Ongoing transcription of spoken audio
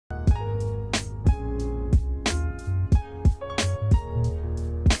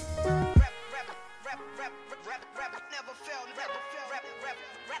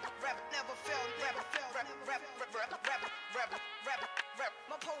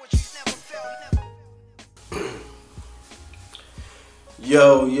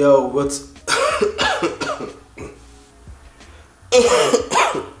Yo, what's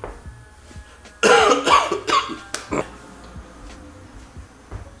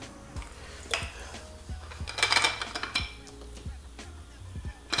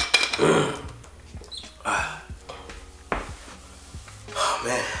oh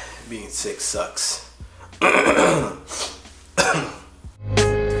man, being sick sucks.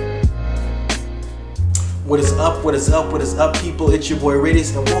 What is up, people? It's your boy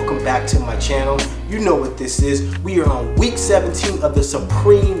Radius, and welcome back to my channel. You know what this is. We are on week 17 of the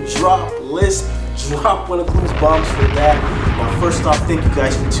Supreme Drop List. Drop one of those bombs for that. Now, first off, thank you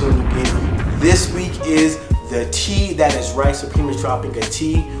guys for tuning in. This week is the tea. That is right, Supreme is dropping a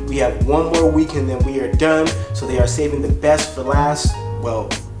tea. We have one more week and then we are done. So they are saving the best for last. Well,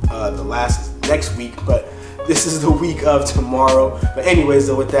 the last is next week, but this is the week of tomorrow. But anyways,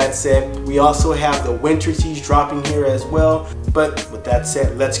 though, with that said, we also have the winter teas dropping here as well. But with that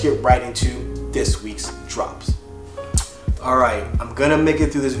said, let's get right into this week's drops. All right, I'm gonna make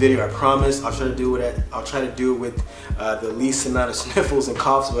it through this video. I promise. I'll try to do it with the least amount of sniffles and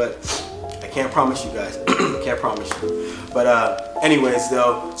coughs, but I can't promise you guys. Can't promise you. But anyways,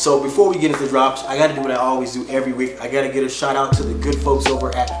 though, so before we get into the drops, I gotta do what I always do every week. I gotta get a shout out to the good folks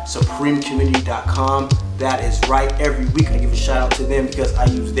over at supremecommunity.com. That is right, every week I give a shout out to them because I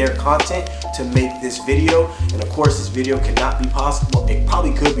use their content to make this video. And of course, this video cannot be possible. It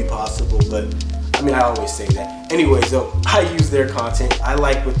probably could be possible, but I mean, I always say that. Anyways, though, I use their content. I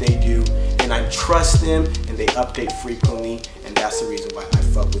like what they do, and I trust them, and they update frequently, and that's the reason why I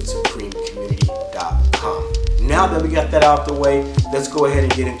fuck with supremecommunity.com. Now that we got that out the way, let's go ahead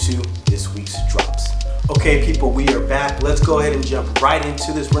and get into this week's drops. Okay, people, we are back. Let's go ahead and jump right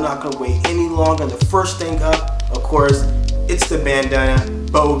into this. We're not going to wait any longer. The first thing up, of course, it's the Bandana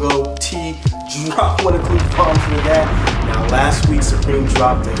BOGO tee. Drop one of the bombs for that. Now, last week, Supreme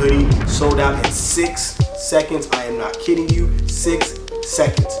dropped the hoodie. Sold out in 6 seconds. I am not kidding you. 6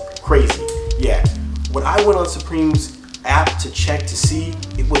 seconds. Crazy. Yeah. When I went on Supreme's app to check to see,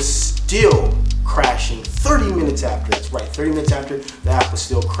 it was still crashing 30 minutes after. That's right, 30 minutes after, the app was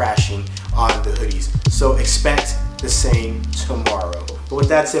still crashing on the hoodies. So expect the same tomorrow. But with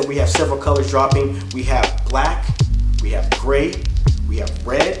that said, we have several colors dropping. We have black, we have gray, we have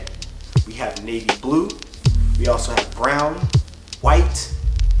red, we have navy blue, we also have brown, white,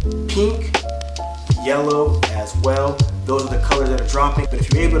 pink, yellow as well. Those are the colors that are dropping. But if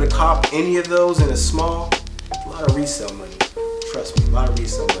you're able to cop any of those in a small, a lot of resale money. Trust me, a lot of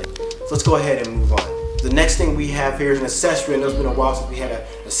resale money. So let's go ahead and move on. The next thing we have here is an accessory. I know it's been a while since we had an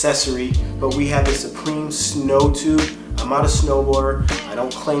accessory, but we have the Supreme Snow Tube. I'm not a snowboarder. I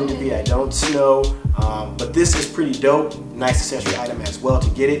don't claim to be. I don't snow. But this is pretty dope. Nice accessory item as well to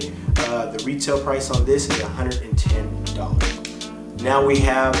get it. The retail price on this is $110. Now we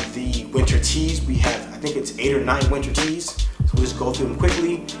have the winter tees. We have, I think it's 8 or 9 winter tees. So we'll just go through them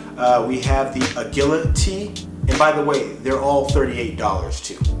quickly. We have the Aguila tee. And by the way, they're all $38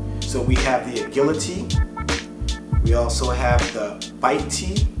 too. So we have the Aguila tee. We also have the Bite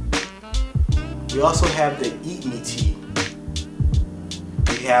tee. We also have the Eat Me tee.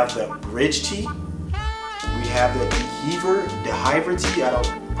 We have the Bridge tee. We have the Dehiver tee. I'm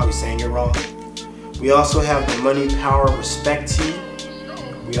probably saying it wrong. We also have the Money, Power, Respect tee.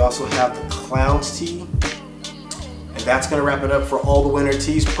 We also have the Clowns tee. And that's gonna wrap it up for all the winter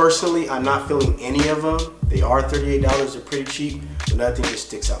tees. Personally, I'm not feeling any of them. They are $38, they're pretty cheap, but nothing just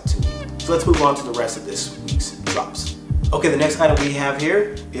sticks out to me. So let's move on to the rest of this week's drops. Okay, the next item we have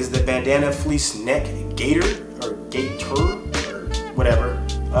here is the Bandana Fleece Neck Gator, or whatever.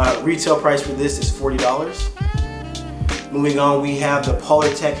 Retail price for this is $40. Moving on, we have the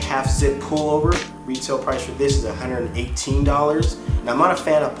Polartec Half Zip Pullover. Retail price for this is $118. Now, I'm not a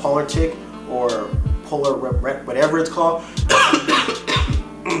fan of Polartec or Polar, whatever it's called.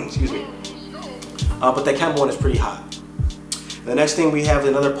 Excuse me. But that Campbell one is pretty hot. The next thing we have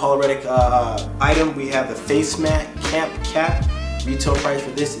another Polartec item. We have the Face Mat Camp Cap. Retail price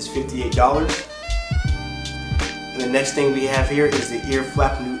for this is $58. And the next thing we have here is the Ear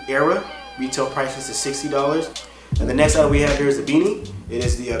Flap New Era. Retail price is $60. And the next item we have here is the beanie. It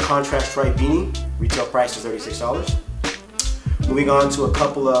is the contrast stripe beanie. Retail price is $36. Moving on to a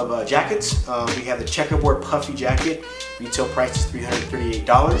couple of jackets. We have the Checkerboard Puffy Jacket. Retail price is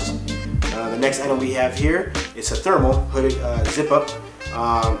 $338. The next item we have here is a thermal hooded zip up.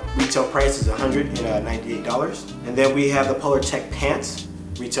 Retail price is $198. And then we have the Polartec Pants.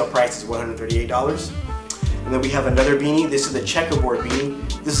 Retail price is $138. And And then we have another beanie. This is the checkerboard beanie.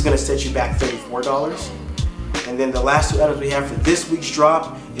 This is gonna set you back $34. And then the last two items we have for this week's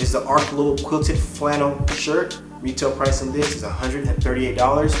drop is the Arc Little Quilted Flannel Shirt. Retail price on this is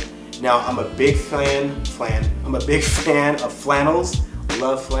 $138. Now I'm a big fan of flannels.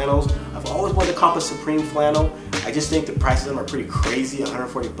 Love flannels. I've always wanted to cop a Supreme flannel. I just think the prices of them are pretty crazy,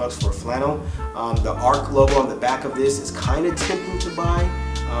 140 bucks for a flannel. The ARC logo on the back of this is kind of tempting to buy,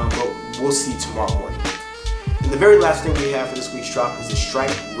 but we'll see tomorrow morning. And the very last thing we have for this week's drop is the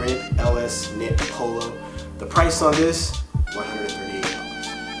Striped Rib LS Knit Polo. The price on this,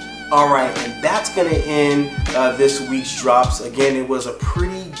 $138. Alright, and that's going to end this week's drops. Again, it was a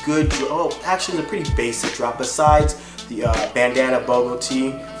pretty good drop. Oh, actually, it's a pretty basic drop. Besides the Bandana BOGO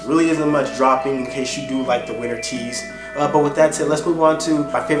tee, really isn't much dropping in case you do like the winter tees. But with that said, let's move on to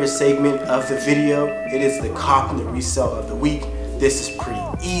my favorite segment of the video. It is the cop and the resale of the week. This is pretty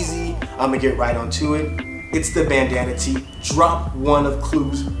easy. I'm going to get right onto it. It's the Bandana tee. Drop one of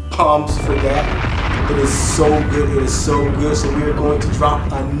Clue's palms for that. It is so good, it is so good. So we are going to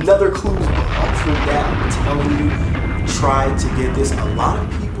drop another Clue's palm for that. I'm telling you, try to get this. A lot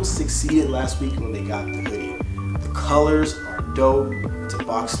of people succeeded last week when they got the hoodie. The colors are dope. It's a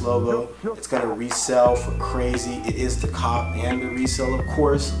box logo. It's gonna resell for crazy. It is the cop and the resale, of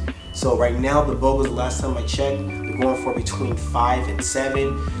course. So right now, the BOGOs, the last time I checked, they're going for between 5 and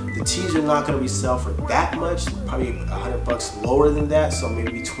 7. The tees are not going to resell for that much, probably 100 bucks lower than that, so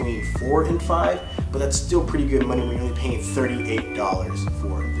maybe between 4 and 5, but that's still pretty good money when you're only paying $38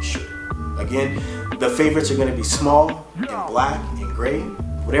 for the shirt. Again, the favorites are going to be small and black and gray.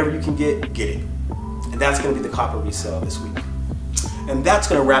 Whatever you can get it. And that's going to be the copper resale this week. And that's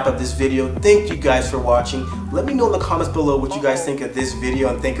going to wrap up this video. Thank you guys for watching. Let me know in the comments below what you guys think of this video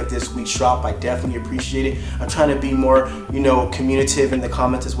and think of this week's drop. I definitely appreciate it. I'm trying to be more, communicative in the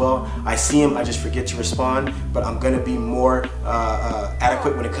comments as well. I see them, I just forget to respond, but I'm going to be more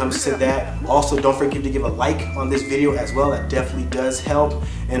adequate when it comes to that. Also, don't forget to give a like on this video as well. That definitely does help.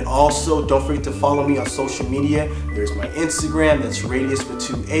 And also, don't forget to follow me on social media. There's my Instagram, that's Radius with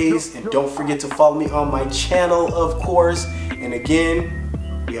 2 A's. And don't forget to follow me on my channel, of course. And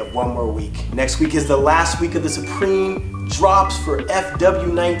again, we have one more week. Next week is the last week of the Supreme drops for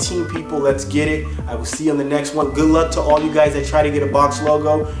FW19, people. Let's get it. I will see you on the next one. Good luck to all you guys that try to get a box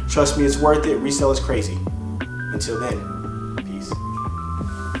logo. Trust me, it's worth it. Resale is crazy. Until then.